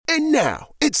And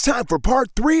now, it's time for part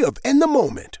 3 of In the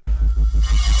Moment.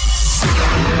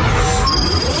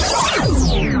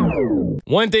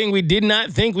 One thing we did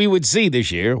not think we would see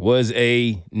this year was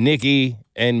a Nicki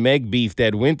and Meg beef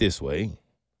that went this way.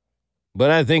 But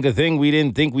I think a thing we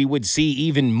didn't think we would see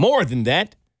even more than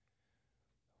that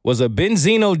was a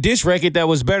Benzino diss record that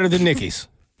was better than Nicki's.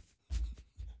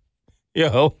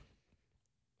 Yo.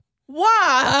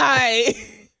 Why?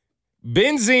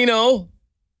 Benzino,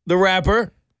 the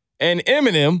rapper, and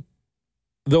Eminem,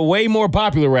 the way more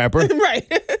popular rapper, Right.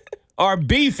 are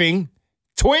beefing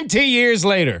 20 years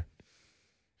later.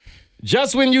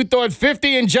 Just when you thought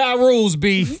 50 and Ja Rule's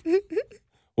beef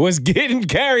was getting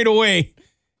carried away,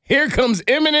 here comes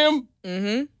Eminem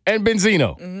and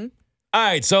Benzino. All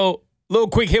right, so little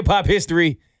quick hip-hop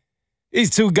history. These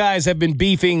two guys have been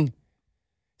beefing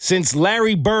since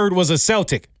Larry Bird was a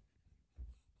Celtic.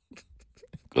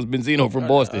 Because Benzino from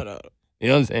Boston. You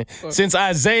know what I'm saying? Since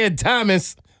Isaiah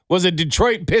Thomas was a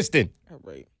Detroit Piston. All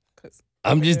right.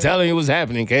 I'm just telling you what's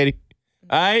happening, Katie.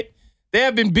 All right? They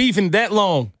have been beefing that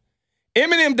long.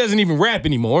 Eminem doesn't even rap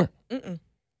anymore.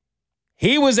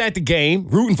 He was at the game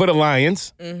rooting for the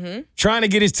Lions, trying to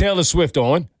get his Taylor Swift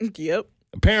on. Yep.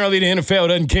 Apparently, the NFL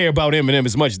doesn't care about Eminem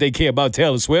as much as they care about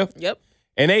Taylor Swift. Yep.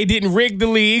 And they didn't rig the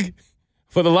league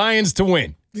for the Lions to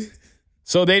win.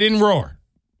 So they didn't roar.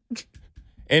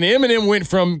 And Eminem went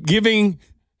from giving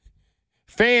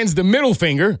fans the middle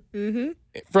finger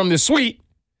from the suite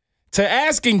to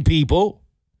asking people,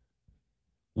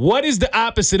 what is the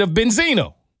opposite of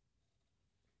Benzino?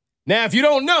 Now, if you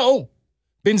don't know,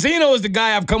 Benzino is the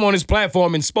guy I've come on his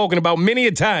platform and spoken about many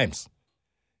a times.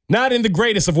 Not in the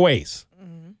greatest of ways.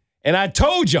 And I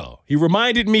told y'all, he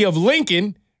reminded me of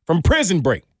Lincoln from Prison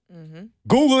Break.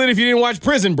 Google it if you didn't watch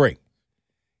Prison Break.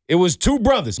 It was two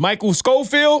brothers. Michael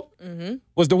Schofield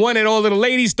was the one that all of the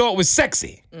ladies thought was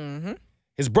sexy.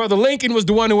 His brother Lincoln was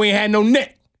the one who ain't had no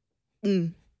neck.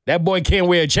 That boy can't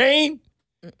wear a chain.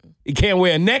 He can't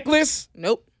wear a necklace.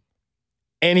 Nope.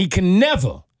 And he can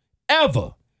never,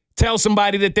 ever tell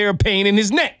somebody that they're a pain in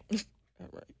his neck. All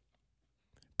right.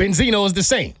 Benzino is the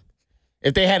same.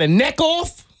 If they had a neck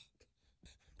off,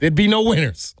 there'd be no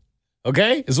winners.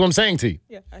 Okay? That's what I'm saying to you.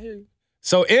 Yeah, I hear you.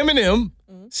 So Eminem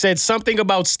said something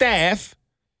about staff,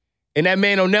 and that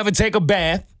man will never take a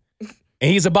bath,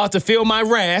 and he's about to feel my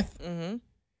wrath, and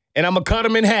I'm going to cut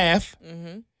him in half.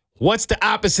 What's the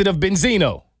opposite of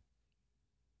Benzino?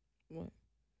 What?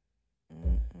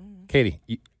 Katie,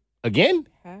 again?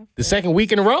 The second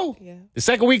week in a row? Yeah. The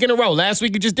second week in a row. Last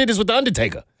week you just did this with The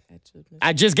Undertaker.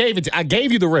 I just gave it I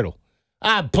gave you the riddle.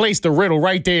 I placed the riddle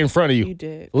right there in front of you. You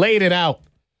did. Laid it out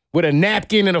with a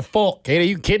napkin and a fork. Katie, are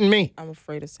you kidding me? I'm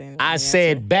afraid of saying it. I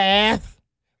said bath,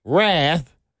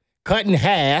 wrath, cut in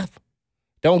half.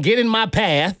 Don't get in my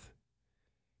path.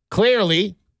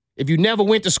 Clearly, if you never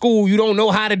went to school, you don't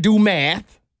know how to do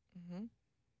math.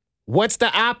 What's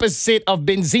the opposite of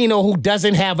Benzino who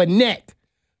doesn't have a neck?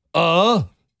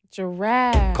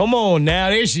 Giraffe. Come on now,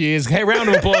 there she is. Hey, round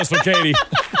of applause for Katie.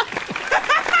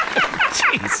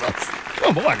 Jesus.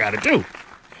 What more I gotta do?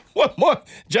 What more?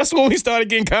 Just when we started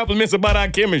getting compliments about our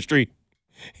chemistry,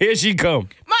 here she come.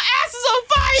 My ass is on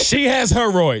fire. She has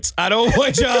HERorrhoids. I don't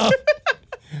want y'all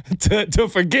to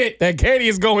forget that Katie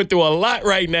is going through a lot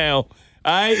right now. All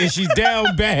right? And she's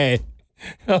down bad.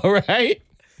 All right?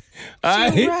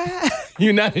 All right?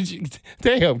 You not,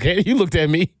 damn, Katie, you looked at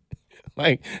me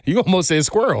like you almost said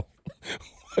squirrel.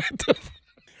 What the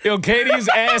Yo, Katie's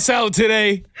ass out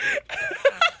today.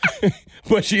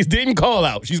 But she didn't call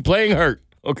out. She's playing hurt,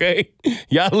 okay?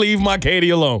 Y'all leave my Katie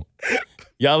alone.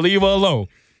 Y'all leave her alone.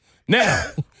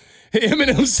 Now,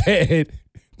 Eminem said...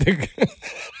 Wait.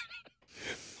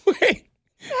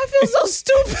 I feel so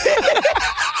stupid.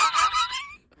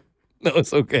 No,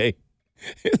 it's okay.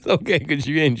 It's okay because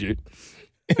you're injured.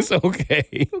 It's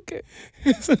okay. Okay.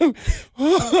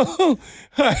 All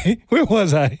right, where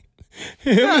was I?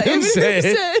 Eminem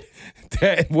said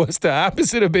that what's the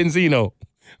opposite of Benzino?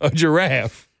 A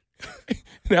giraffe.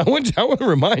 Now, I want to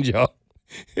remind y'all,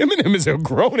 Eminem is a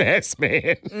grown-ass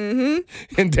man.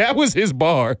 And that was his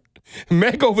bar.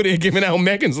 Meg over there giving out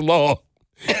Megan's Law.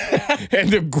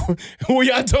 And who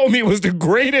y'all told me was the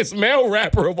greatest male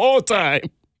rapper of all time.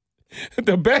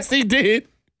 The best he did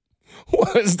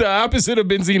was the opposite of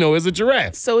Benzino, is a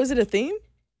giraffe. So is it a theme?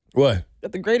 What?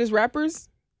 That the greatest rappers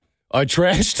Are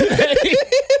trash today?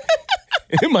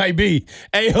 It might be.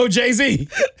 Hey, yo, Jay-Z.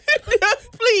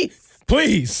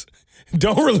 Please,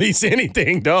 don't release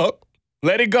anything, dog.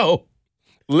 Let it go.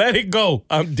 Let it go.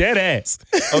 I'm dead ass,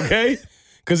 okay?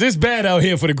 Because it's bad out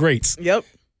here for the greats. Yep.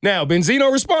 Now,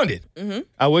 Benzino responded.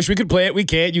 I wish we could play it. We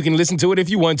can't. You can listen to it if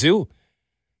you want to.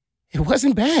 It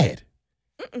wasn't bad.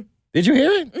 Did you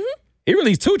hear it? He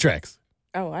released 2 tracks.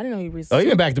 Oh, I didn't know he released. Oh, he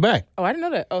went back to back. Oh, I didn't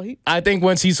know that. Oh, I think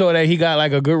once he saw that he got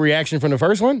like a good reaction from the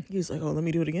first one, he was like, oh, let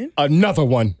me do it again. another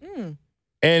one.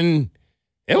 And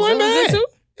it wasn't bad. Too?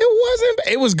 It wasn't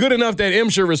bad. It was good enough that M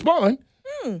should respond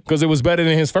because it was better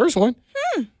than his first one.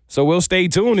 So we'll stay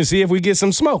tuned and see if we get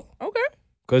some smoke. Okay.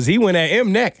 Because he went at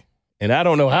M neck. And I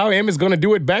don't know how M is going to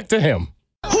do it back to him.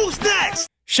 Who's next?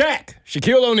 Shaq,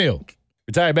 Shaquille O'Neal,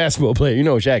 retired basketball player. You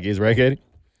know who Shaq is, right, Katie?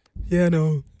 Yeah, I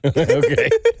know. Okay.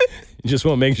 Just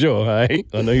want to make sure, all right?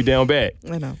 I know you're down bad.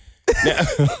 I know. Now,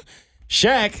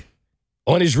 Shaq,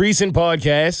 on his recent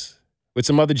podcast with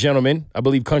some other gentlemen, I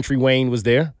believe Country Wayne was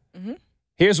there.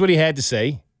 Here's what he had to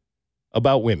say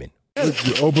about women.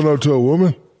 You open up to a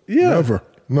woman? Yeah. Never.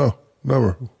 No,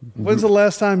 never. When's the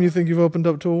last time you think you've opened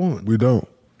up to a woman? We don't.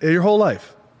 Your whole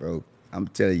life? Bro, I'm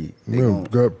telling you. Man,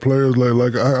 got players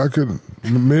like I could,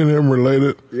 me and him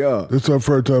related. Yeah. This is our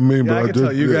first time meeting, Yeah, but I I can just,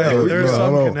 tell you guys, there's no, I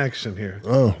some don't. connection here.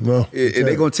 Oh, no.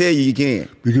 They're going to tell you can.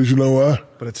 Because you know why?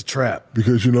 But it's a trap.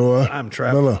 Because you know why? I'm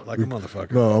trapped like a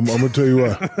motherfucker. No, I'm going to tell you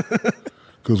why.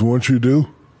 Because once you do,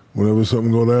 whenever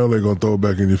something go down, they're going to throw it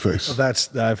back in your face. Well, I've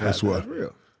had That's why. that.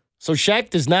 Real. So Shaq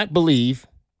does not believe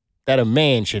that a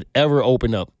man should ever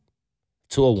open up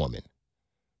to a woman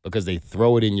because they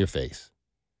throw it in your face.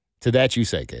 To that you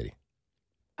say, Katie.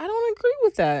 I don't agree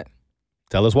with that.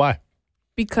 Tell us why.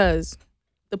 Because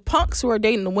the punks who are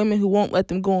dating the women who won't let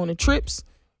them go on the trips,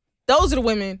 those are the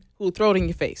women who will throw it in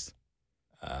your face.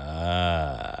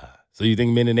 So you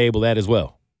think men enable that as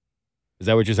well? Is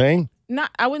that what you're saying?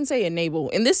 I wouldn't say enable.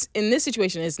 In this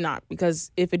situation, it's not.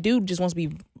 Because if a dude just wants to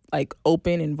be like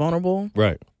open and vulnerable,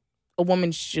 Right. a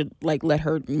woman should like let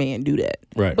her man do that.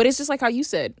 Right. But it's just like how you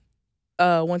said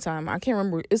one time, I can't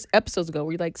remember, it's episodes ago,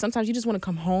 where you're like, sometimes you just want to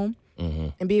come home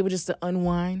and be able just to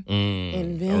unwind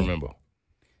and vent. I remember.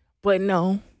 But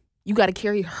no, you got to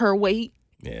carry her weight.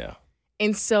 Yeah.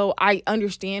 And so I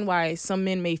understand why some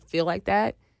men may feel like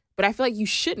that, but I feel like you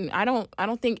shouldn't. I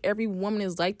don't think every woman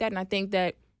is like that, and I think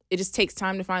that it just takes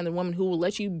time to find the woman who will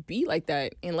let you be like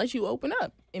that and let you open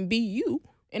up and be you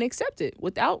and accept it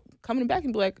without coming back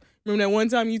and be like, remember that one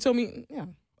time you told me? Yeah.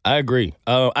 I agree.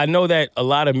 I know that a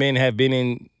lot of men have been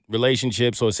in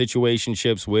relationships or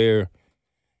situationships where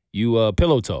you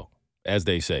pillow talk, as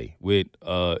they say, with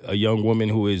a young woman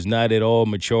who is not at all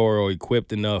mature or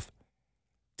equipped enough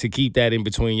to keep that in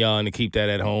between y'all and to keep that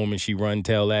at home, and she run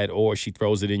tell that, or she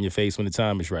throws it in your face when the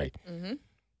time is right.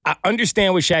 I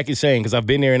understand what Shaq is saying because I've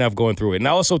been there and I've gone through it. And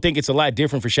I also think it's a lot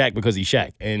different for Shaq because he's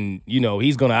Shaq. And, you know,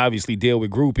 he's going to obviously deal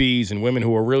with groupies and women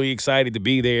who are really excited to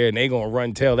be there, and they're going to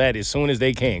run tell that as soon as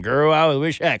they can. Girl, I was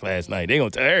with Shaq last night. They're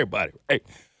going to tell everybody. Right?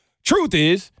 Truth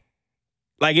is,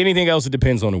 like anything else, it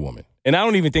depends on the woman. And I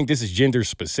don't even think this is gender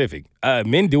specific.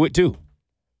 Men do it too.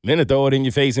 Men will throw it in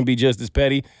your face and be just as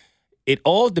petty. It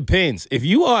all depends. If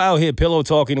you are out here pillow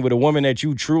talking with a woman that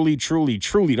you truly, truly,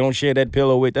 truly don't share that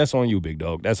pillow with, that's on you, big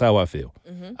dog. That's how I feel.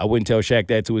 I wouldn't tell Shaq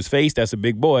that to his face. That's a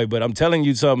big boy. But I'm telling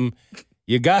you something.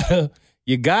 You gotta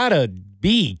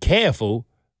be careful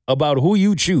about who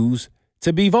you choose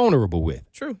to be vulnerable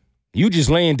with. True. You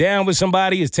just laying down with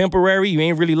somebody is temporary. You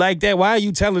ain't really like that. Why are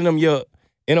you telling them your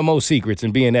innermost secrets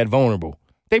and being that vulnerable?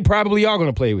 They probably are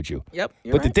gonna play with you. Yep.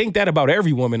 But to think that about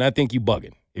every woman, I think you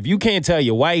bugging. If you can't tell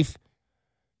your wife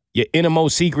your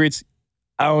innermost secrets,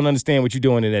 I don't understand what you're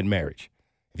doing in that marriage.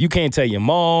 If you can't tell your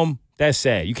mom, that's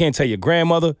sad. You can't tell your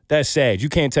grandmother, that's sad. You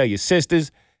can't tell your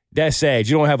sisters, that's sad.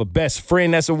 You don't have a best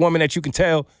friend that's a woman that you can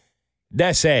tell,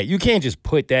 that's sad. You can't just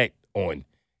put that on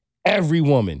every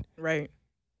woman. Right.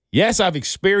 Yes, I've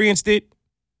experienced it,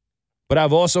 but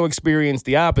I've also experienced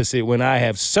the opposite when I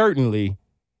have certainly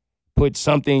put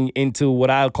something into what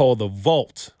I call the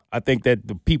vault. I think that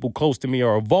the people close to me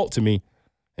are a vault to me,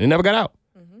 and it never got out.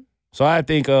 So I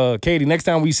think, Katie, next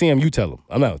time we see him, you tell him.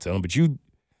 I'm not going to tell him, but you know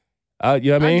what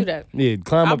I mean? do that. Yeah,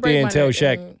 climb I'll up there break and my tell neck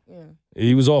Shaq. and, yeah.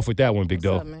 He was off with that one, big What's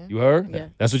dog. up, man? You heard? Yeah.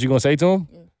 That's what you're going to say to him?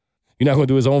 Yeah. You're not going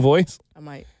to do his own voice? I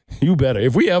might. You better.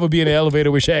 If we ever be in the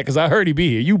elevator with Shaq, because I heard he be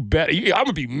here, you better. I'm going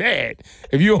to be mad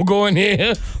if you don't go in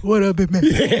here. What up, man?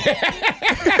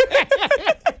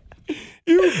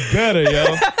 You better,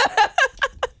 yo.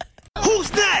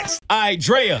 Who's next? All right,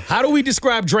 Drea. How do we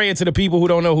describe Drea to the people who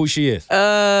don't know who she is?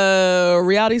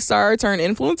 Reality star turned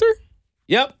influencer?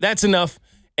 Yep, that's enough.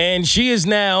 And she is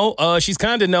now, she's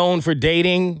kind of known for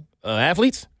dating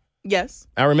athletes. Yes.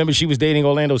 I remember she was dating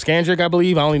Orlando Scandrick, I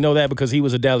believe. I only know that because he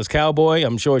was a Dallas Cowboy.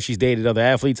 I'm sure she's dated other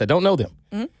athletes. I don't know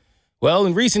them. Well,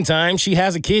 in recent times, she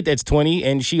has a kid that's 20,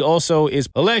 and she also is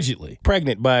allegedly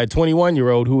pregnant by a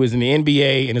 21-year-old who is in the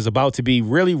NBA and is about to be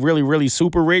really, really, really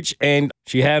super rich. And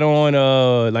she had on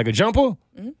like a jumper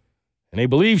And they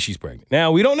believe she's pregnant.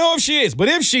 Now, we don't know if she is, but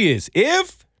if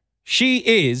she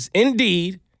is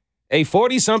indeed a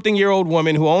 40-something-year-old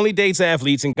woman who only dates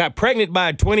athletes and got pregnant by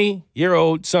a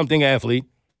 20-year-old something athlete,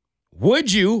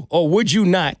 would you or would you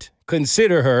not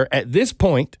consider her at this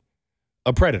point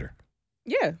a predator?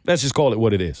 Yeah. Let's just call it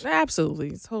what it is. Absolutely.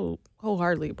 It's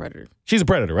wholeheartedly a predator. She's a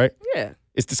predator, right? Yeah.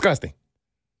 It's disgusting.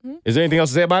 Is there anything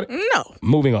else to say about it? No.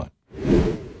 Moving on.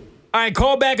 All right,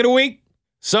 call back of the week.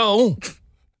 So,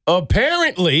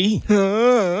 apparently,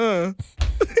 5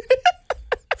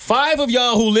 of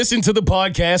y'all who listen to the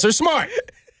podcast are smart.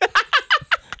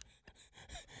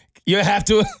 Y'all have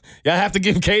to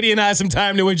give Katie and I some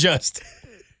time to adjust.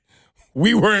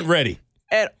 We weren't ready.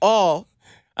 At all.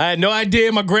 I had no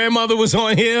idea my grandmother was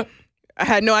on here. I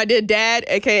had no idea Dad,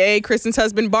 a.k.a. Kristen's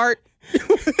husband, Bart,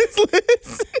 was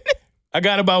listening. I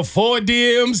got about 4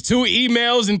 DMs, 2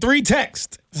 emails, and 3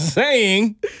 texts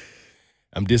saying,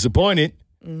 I'm disappointed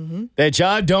that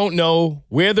y'all don't know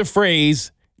where the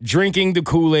phrase drinking the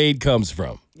Kool-Aid comes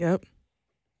from. Yep.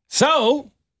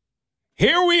 So,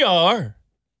 here we are,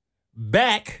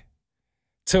 back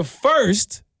to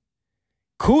first,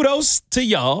 kudos to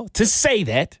y'all to say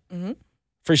that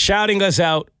for shouting us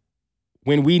out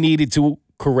when we needed to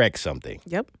correct something.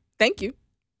 Yep. Thank you.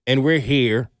 And we're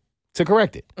here to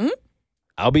correct it.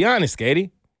 I'll be honest, Katie.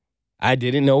 I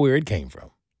didn't know where it came from.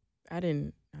 I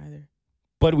didn't either.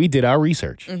 But we did our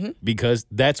research because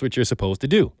that's what you're supposed to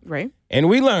do. Right. And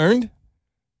we learned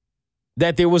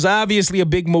that there was obviously a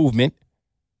big movement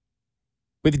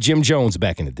with Jim Jones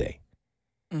back in the day.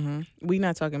 We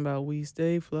not talking about we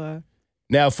stay fly.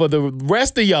 Now, for the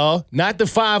rest of y'all, not the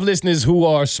 5 listeners who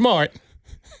are smart,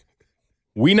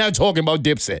 we not talking about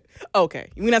Dipset. Okay.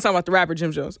 We not talking about the rapper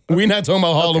Jim Jones. We not talking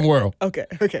about Harlem World. Okay.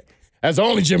 That's the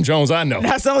only Jim Jones I know.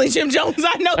 That's the only Jim Jones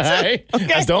I know, too. All right? Okay.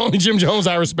 That's the only Jim Jones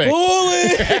I respect.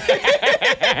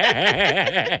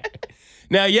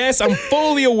 Now, yes, I'm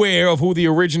fully aware of who the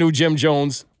original Jim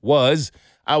Jones was.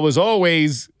 I was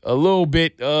always a little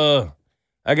bit, I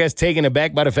guess, taken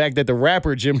aback by the fact that the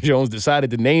rapper Jim Jones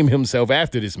decided to name himself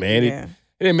after this man. Yeah.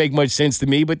 It didn't make much sense to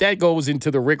me, but that goes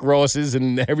into the Rick Rosses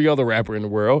and every other rapper in the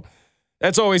world.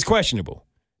 That's always questionable.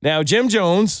 Now, Jim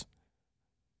Jones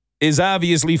is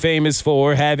obviously famous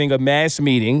for having a mass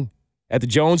meeting at the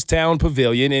Jonestown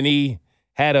Pavilion, and he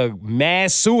had a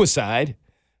mass suicide,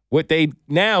 what they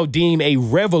now deem a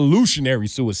revolutionary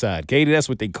suicide. Katie, that's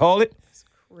what they call it. It's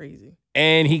crazy.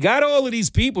 And he got all of these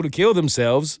people to kill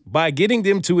themselves by getting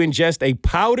them to ingest a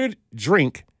powdered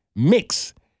drink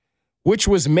mix, which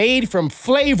was made from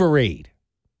Flavor Aid.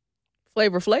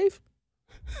 Flavor Flav?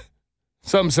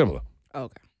 Something similar.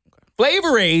 Okay.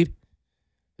 Flavor Aid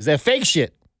is that fake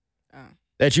shit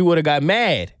that you would have got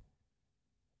mad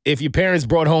if your parents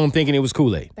brought home thinking it was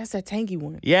Kool-Aid. That's that tangy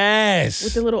one. Yes.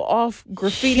 With the little off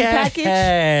graffiti package.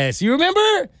 Yes. You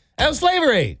remember? That was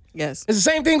Flavor Aid. Yes. It's the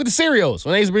same thing with the cereals.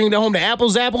 When they used to bring home the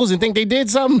apples and think they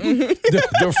did something.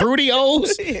 The Fruity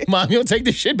O's. Mom, you don't take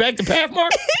this shit back to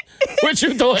Pathmark? What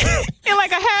you thought? In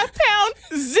like a half-pound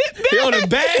zip bag. Yo, the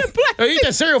bag. I eat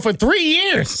that cereal for 3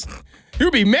 years.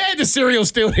 You'd be mad the cereal's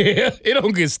still here. It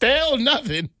don't get stale,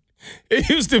 nothing. It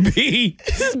used to be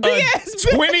a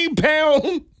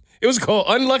 20-pound. It was called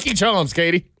Unlucky Charms,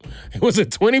 Katie. It was a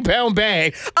 20-pound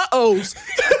bag. Uh-ohs.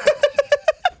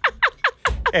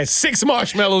 Had 6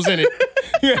 marshmallows in it.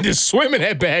 You had to swim in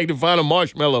that bag to find a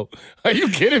marshmallow. Are you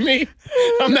kidding me?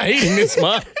 I'm not eating this,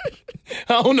 Mom.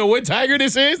 I don't know what tiger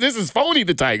this is. This is Phony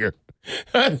the Tiger.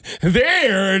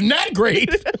 They're not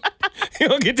great. You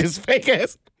don't get this fake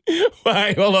ass. All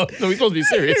right, hold on. No, we're supposed to be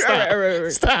serious. Stop.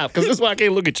 Right. Stop, because this is why I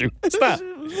can't look at you. Stop.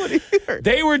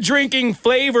 They were drinking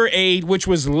Flavor Aid, which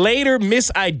was later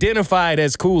misidentified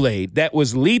as Kool-Aid, that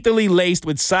was lethally laced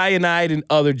with cyanide and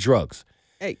other drugs.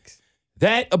 Yikes.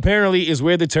 That apparently is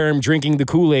where the term drinking the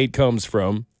Kool-Aid comes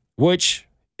from, which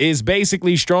is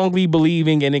basically strongly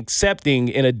believing and accepting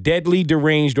in a deadly,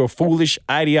 deranged, or foolish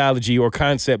ideology or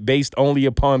concept based only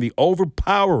upon the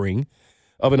overpowering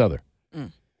of another.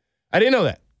 I didn't know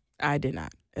that. I did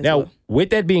not. Now,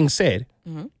 with that being said,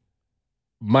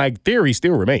 my theory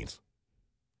still remains.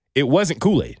 It wasn't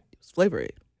Kool-Aid. It was Flavor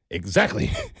Aid. Exactly.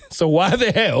 So why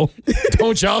the hell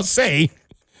don't y'all say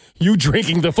you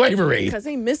drinking the Flavor Aid? Because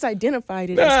they misidentified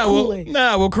it as Kool-Aid.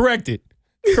 We'll correct it.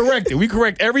 Correct it. We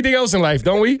correct everything else in life,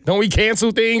 don't we? Don't we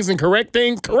cancel things and correct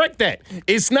things? Correct that.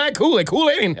 It's not Kool-Aid.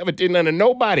 Kool-Aid ain't never did nothing to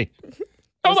nobody.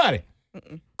 Nobody.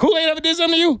 Kool-Aid ever did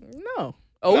something to you? No.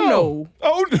 Oh, no.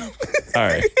 Oh, no. All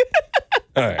right.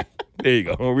 All right. There you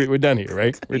go. We're done here,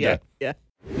 right? We're done. Yeah.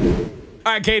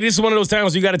 All right, Kate, this is one of those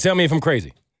times you got to tell me if I'm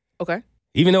crazy. Okay.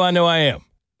 Even though I know I am.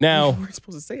 Now, We're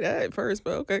supposed to say that at first,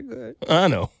 but okay, good. I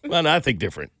know. I think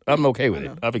different. I'm okay with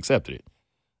it. I've accepted it.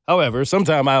 However,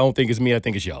 sometimes I don't think it's me. I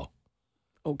think it's y'all.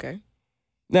 Okay.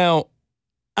 Now,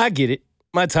 I get it.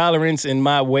 My tolerance and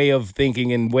my way of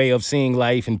thinking and way of seeing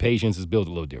life and patience is built a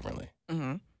little differently.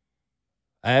 Mm-hmm.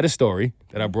 I had a story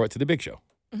that I brought to the big show.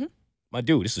 Mm-hmm. My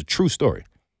dude, this is a true story.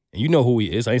 And you know who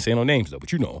he is. I ain't saying no names, though,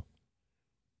 but you know him.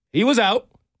 He was out.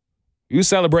 He was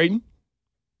celebrating.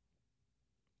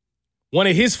 One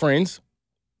of his friends,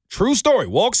 true story,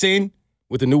 walks in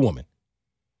with a new woman.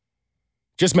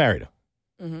 Just married her.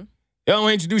 Mm-hmm. Yo, I want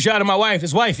to introduce y'all to my wife.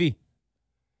 It's wifey.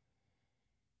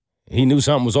 He knew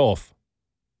something was off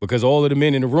because all of the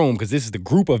men in the room, because this is the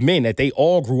group of men that they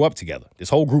all grew up together. This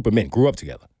whole group of men grew up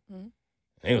together. Mm-hmm.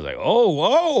 And he was like,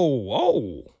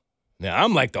 oh. Now,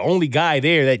 I'm like the only guy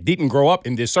there that didn't grow up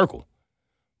in this circle.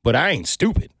 But I ain't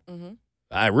stupid. Mm-hmm.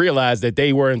 I realized that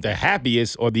they weren't the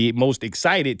happiest or the most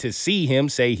excited to see him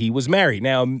say he was married.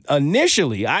 Now,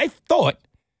 initially, I thought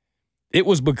it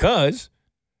was because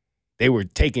they were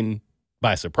taken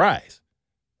by surprise.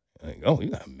 Like, oh,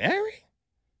 you got married?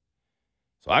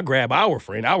 So I grab our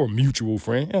friend, our mutual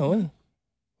friend. Yo,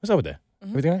 what's up with that?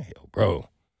 Mm-hmm. Everything all right? Yo, bro,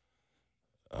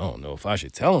 I don't know if I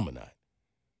should tell him or not.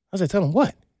 I said, tell him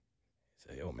what? He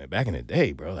said, yo, man, back in the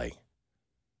day, bro, like,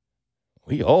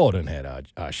 we all done had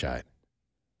our shot.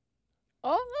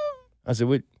 Oh. I said,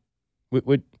 what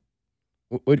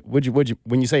you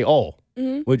when you say all,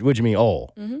 mm-hmm. what you mean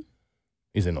all? Mm-hmm.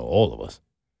 He said, no, all of us.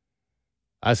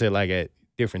 I said, like at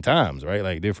different times, right?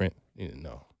 Like different,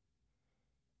 no.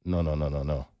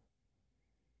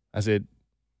 I said,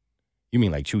 you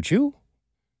mean like choo-choo?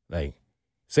 Like,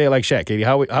 say it like Shaq, Katie.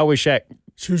 How is Shaq?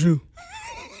 Choo-choo.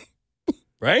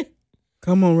 Right?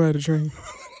 Come on, ride the train.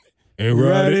 And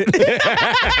ride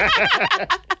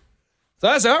it. So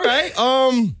I said, all right,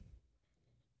 are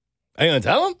you gonna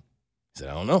tell him? He said,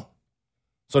 I don't know.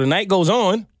 So the night goes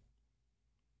on,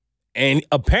 and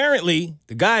apparently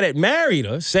the guy that married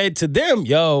her said to them,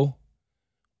 yo,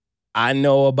 I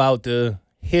know about the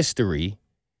history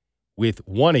with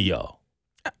one of y'all.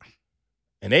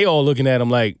 And they all looking at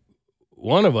him like,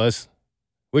 one of us?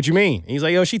 What you mean? And he's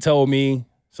like, yo, she told me,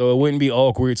 so it wouldn't be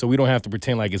awkward, so we don't have to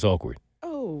pretend like it's awkward.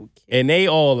 Okay. And they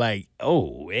all like,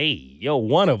 oh, hey, yo,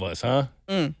 one of us, huh?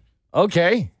 Mm.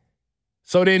 Okay.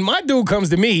 So then my dude comes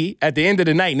to me at the end of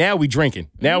the night. Now we drinking.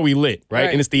 Now we lit, right?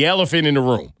 And it's the elephant in the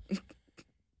room.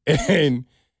 And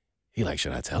he like,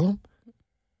 should I tell him?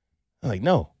 I'm like,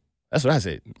 no. That's what I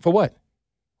said. For what?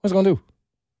 What's it gonna do?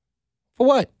 For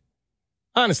what?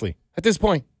 Honestly, at this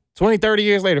point, 20, 30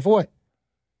 years later, for what?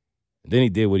 And then he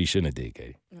did what he shouldn't have did,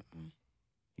 Katie.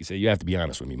 He said, you have to be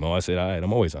honest with me, Mo. I said, all right,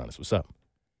 I'm always honest. What's up?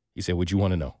 He said, what you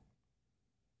want to know?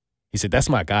 He said, that's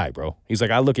my guy, bro. He's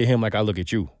like, I look at him like I look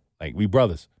at you. Like, we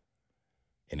brothers.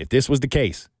 And if this was the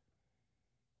case,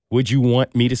 would you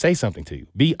want me to say something to you?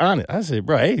 Be honest. I said,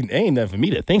 bro, ain't nothing for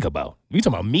me to think about. We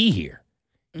talking about me here.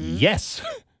 Mm-hmm. Yes.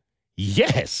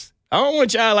 Yes. I don't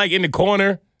want y'all, like, in the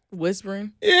corner.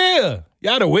 Whispering? Yeah.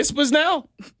 Y'all the whispers now?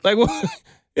 Like, what?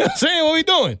 You know what I'm saying? What we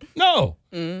doing? No.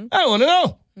 Mm-hmm. I want to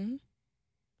know. Mm-hmm.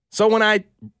 So when I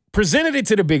presented it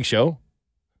to the big show,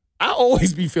 I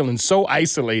always be feeling so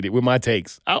isolated with my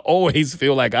takes. I always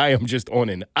feel like I am just on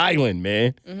an island,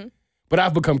 man. Mm-hmm. But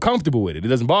I've become comfortable with it. It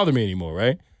doesn't bother me anymore,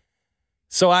 right?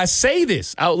 So I say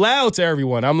this out loud to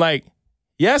everyone. I'm like,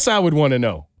 yes, I would want to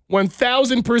know.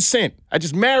 1,000%. I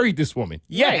just married this woman.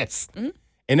 Yes. Mm-hmm.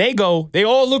 And they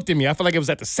all looked at me. I feel like it was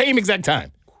at the same exact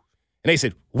time. And they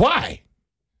said, why?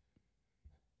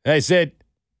 And I said,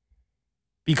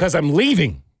 because I'm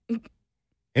leaving.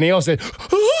 And they all said,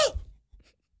 what?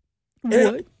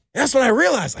 That's when I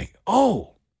realized, like,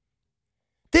 oh,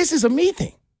 this is a me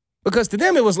thing. Because to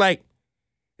them, it was like,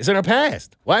 it's in our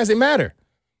past. Why does it matter?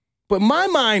 But my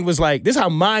mind was like, this is how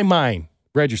my mind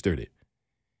registered it.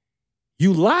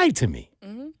 You lied to me.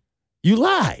 Mm-hmm. You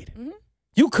lied. Mm-hmm.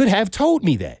 You could have told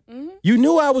me that. Mm-hmm. You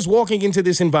knew I was walking into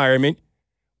this environment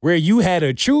where you had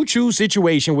a choo-choo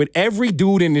situation with every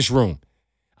dude in this room.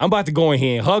 I'm about to go in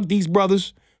here and hug these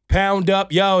brothers, pound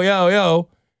up, yo.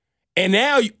 And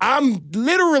now I'm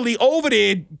literally over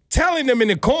there telling them in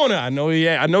the corner, I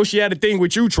know she had a thing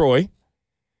with you, Troy.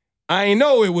 I ain't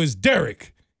know it was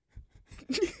Derek.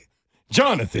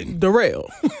 Jonathan. Darrell.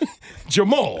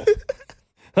 Jamal.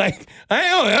 Like,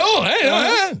 I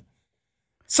ain't know.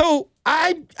 So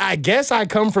I guess I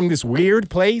come from this weird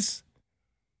place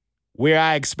where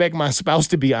I expect my spouse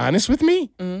to be honest with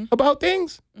me about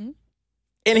things. Mm-hmm.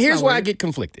 And here's why I get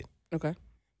conflicted. Okay.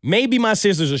 Maybe my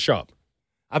scissors are sharp.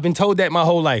 I've been told that my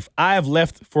whole life. I have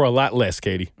left for a lot less,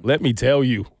 Katie. Let me tell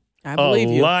you. I believe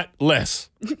you. A lot less.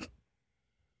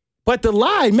 But the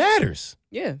lie matters.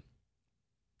 Yeah.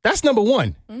 That's number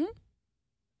one. Mm-hmm.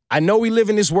 I know we live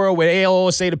in this world where they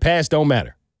all say the past don't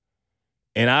matter.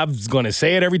 And I'm going to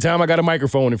say it every time I got a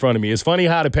microphone in front of me. It's funny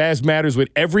how the past matters with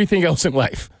everything else in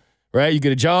life, right? You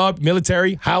get a job,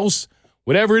 military, house,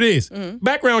 whatever it is. Mm-hmm.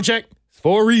 Background check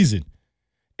for a reason.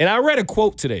 And I read a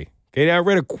quote today. Okay, I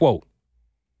read a quote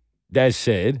that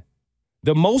said,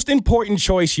 the most important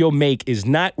choice you'll make is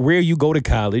not where you go to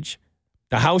college,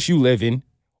 the house you live in,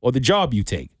 or the job you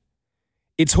take.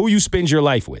 It's who you spend your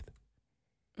life with.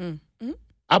 Mm-hmm.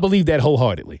 I believe that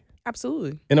wholeheartedly.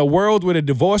 Absolutely. In a world where the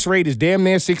divorce rate is damn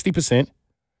near 60%,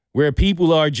 where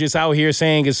people are just out here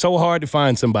saying it's so hard to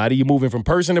find somebody, you're moving from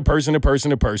person to person to person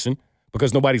to person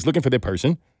because nobody's looking for their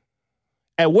person.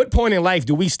 At what point in life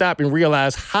do we stop and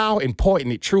realize how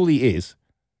important it truly is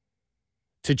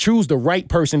to choose the right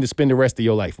person to spend the rest of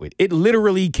your life with? It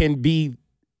literally can be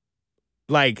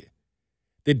like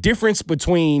the difference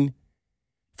between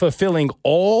fulfilling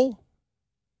all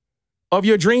of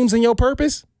your dreams and your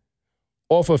purpose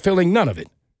or fulfilling none of it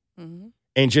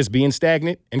and just being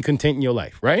stagnant and content in your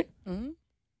life, right? Mm-hmm.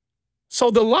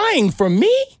 So the lying for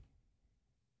me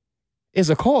is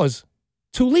a cause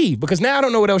to leave because now I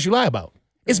don't know what else you lie about.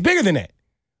 It's bigger than that.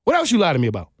 What else you lie to me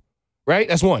about, right?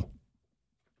 That's one.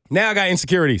 Now I got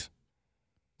insecurities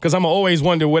because I'm always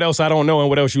wonder what else I don't know and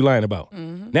what else you lying about.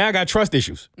 Mm-hmm. Now I got trust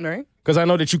issues Right. because I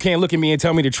know that you can't look at me and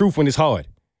tell me the truth when it's hard.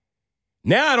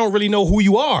 Now I don't really know who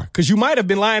you are because you might have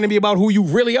been lying to me about who you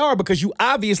really are because you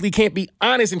obviously can't be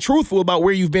honest and truthful about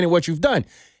where you've been and what you've done.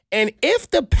 And if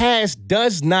the past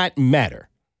does not matter,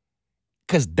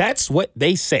 because that's what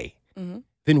they say,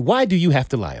 then why do you have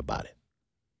to lie about it?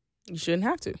 You shouldn't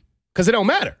have to. Because it don't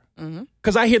matter.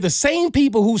 Because I hear the same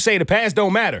people who say the past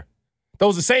don't matter.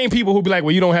 Those are the same people who be like,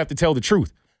 well, you don't have to tell the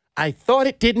truth. I thought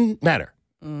it didn't matter.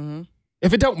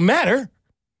 If it don't matter,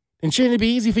 then shouldn't it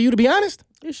be easy for you to be honest?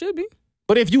 It should be.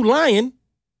 But if you lying,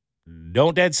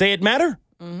 don't that say it matter?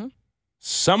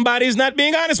 Somebody's not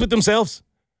being honest with themselves.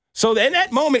 So in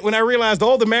that moment when I realized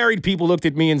all the married people looked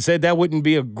at me and said that wouldn't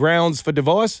be a grounds for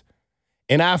divorce,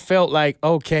 and I felt like,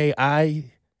 okay,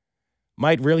 I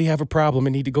might really have a problem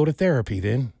and need to go to therapy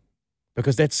then,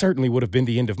 because that certainly would have been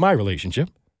the end of my relationship.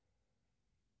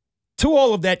 To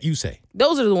all of that you say.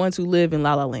 Those are the ones who live in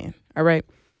La La Land, all right?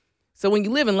 So when you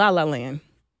live in La La Land.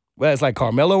 Well, it's like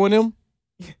Carmelo and them?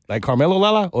 Like Carmelo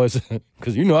Lala? Or is it,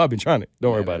 because you know I've been trying to.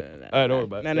 Don't worry about it. All right, don't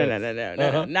worry about it.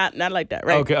 No. Not like that,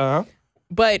 right? Okay,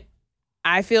 But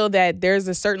I feel that there's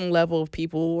a certain level of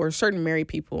people or certain married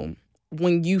people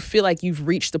when you feel like you've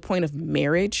reached the point of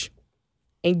marriage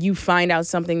and you find out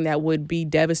something that would be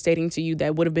devastating to you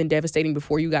that would have been devastating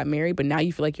before you got married, but now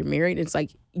you feel like you're married. It's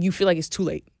like you feel like it's too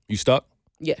late. You stuck?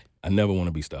 Yeah. I never want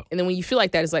to be stuck. And then when you feel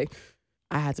like that, it's like,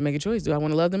 I had to make a choice. Do I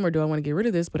want to love them or do I want to get rid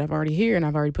of this? But I'm already here and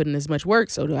I've already put in this much work.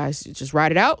 So do I just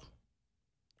ride it out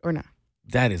or not?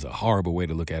 That is a horrible way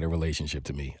to look at a relationship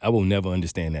to me. I will never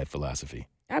understand that philosophy.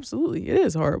 Absolutely. It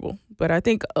is horrible. But I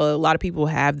think a lot of people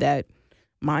have that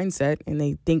mindset and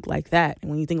they think like that. And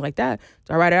when you think like that,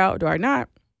 do I ride it out? Do I not?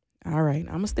 All right.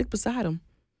 I'm going to stick beside them.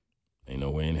 Ain't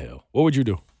no way in hell. What would you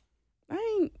do?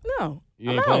 No.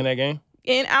 You ain't playing that game?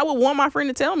 And I would want my friend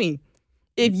to tell me,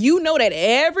 if you know that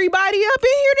everybody up in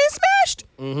here done smashed,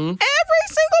 every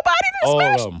single body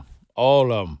done smashed.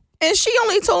 All of them. And she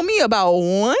only told me about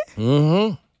one.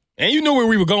 And you knew where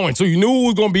we were going, so you knew who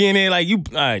was going to be in there. Like, you,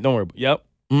 all right, don't worry. Yep.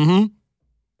 I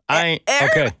ain't,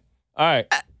 okay. All right.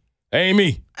 That ain't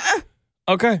me.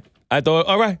 Okay. I thought,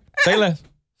 all right, say less.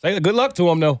 Say good luck to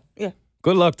him, though. Yeah.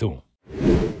 Good luck to him.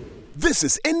 This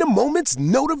is In the Moment's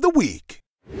Note of the Week.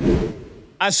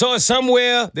 I saw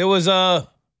somewhere there was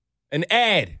an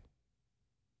ad.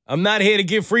 I'm not here to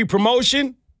give free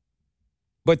promotion,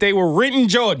 but they were renting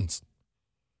Jordans.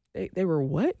 They were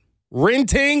what?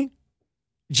 Renting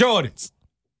Jordans.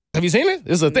 Have you seen it?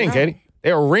 This is a thing, No. Katie.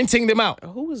 They were renting them out.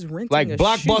 Who was renting Like a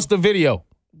Blockbuster Video.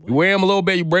 You wear them a little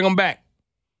bit, you bring them back.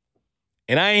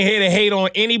 And I ain't here to hate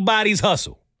on anybody's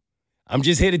hustle. I'm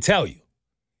just here to tell you,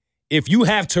 if you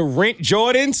have to rent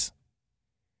Jordans,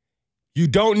 you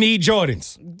don't need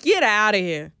Jordans. Get out of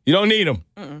here. You don't need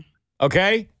them.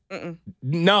 Okay?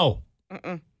 No.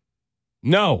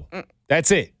 No.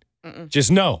 That's it.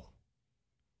 Just no.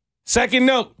 Second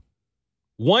note,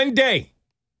 one day,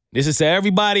 this is to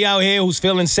everybody out here who's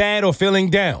feeling sad or feeling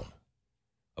down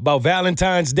about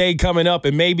Valentine's Day coming up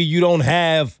and maybe you don't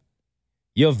have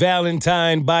your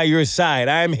Valentine by your side.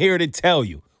 I'm here to tell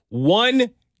you, one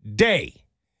day,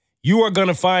 you are going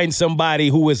to find somebody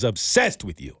who is obsessed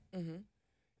with you.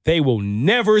 They will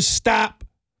never stop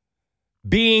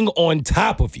being on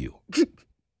top of you.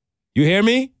 You hear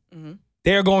me?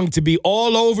 They're going to be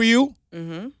all over you.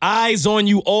 eyes on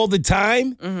you all the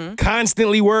time,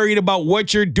 constantly worried about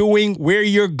what you're doing, where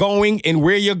you're going, and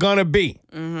where you're going to be.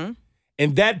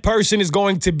 And that person is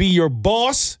going to be your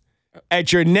boss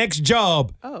at your next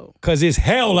job because it's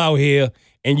hell out here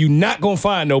and you're not going to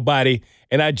find nobody.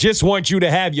 And I just want you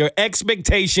to have your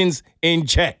expectations in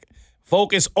check.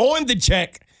 Focus on the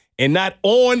check and not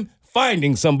on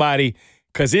finding somebody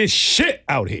because it's shit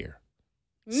out here.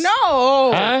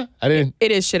 No. Huh? I didn't.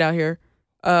 It is shit out here.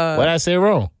 What did I say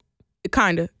wrong?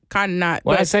 Kinda not.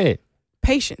 What but I say it?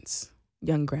 Patience,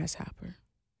 young grasshopper.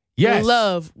 Yes. Your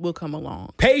love will come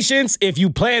along. Patience if you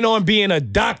plan on being a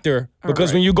doctor,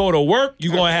 because when you go to work,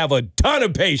 you're going to have a ton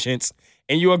of patience,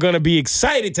 and you are going to be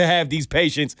excited to have these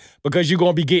patients because you're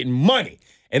going to be getting money.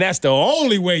 And that's the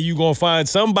only way you're going to find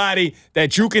somebody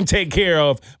that you can take care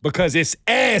of because it's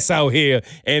ass out here,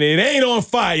 and it ain't on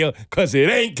fire because it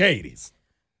ain't Katie's.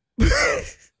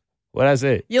 What I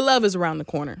said? Your love is around the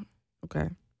corner, okay?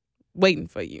 Waiting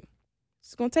for you.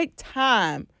 It's going to take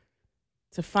time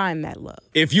to find that love.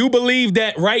 If you believe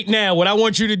that right now, what I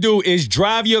want you to do is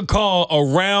drive your car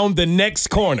around the next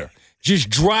corner. Just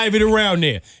drive it around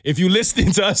there. If you're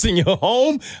listening to us in your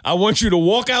home, I want you to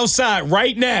walk outside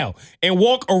right now and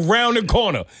walk around the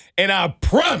corner. And I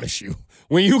promise you,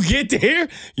 when you get there,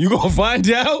 you're going to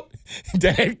find out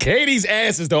that Katie's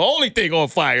ass is the only thing on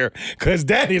fire because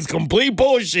that is complete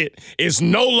bullshit. It's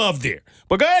no love there.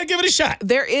 But go ahead and give it a shot.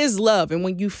 There is love, and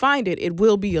when you find it, it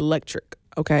will be electric,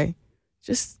 okay?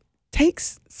 Just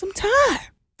takes some time.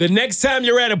 The next time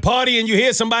you're at a party and you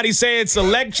hear somebody say it's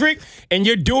electric and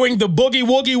you're doing the boogie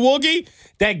woogie woogie,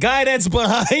 that guy that's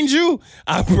behind you,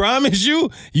 I promise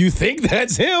you, you think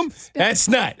that's him? That's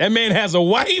not. That man has a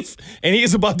wife and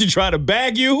he's about to try to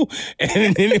bag you.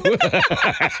 And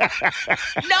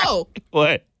No.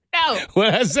 What? No.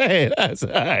 What I said? I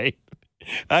said, all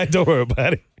right. Don't worry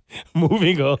about it.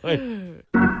 Moving on.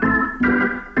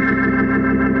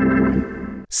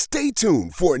 Stay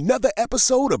tuned for another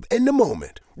episode of In the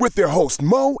Moment with their host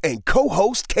Mo and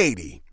co-host Katie.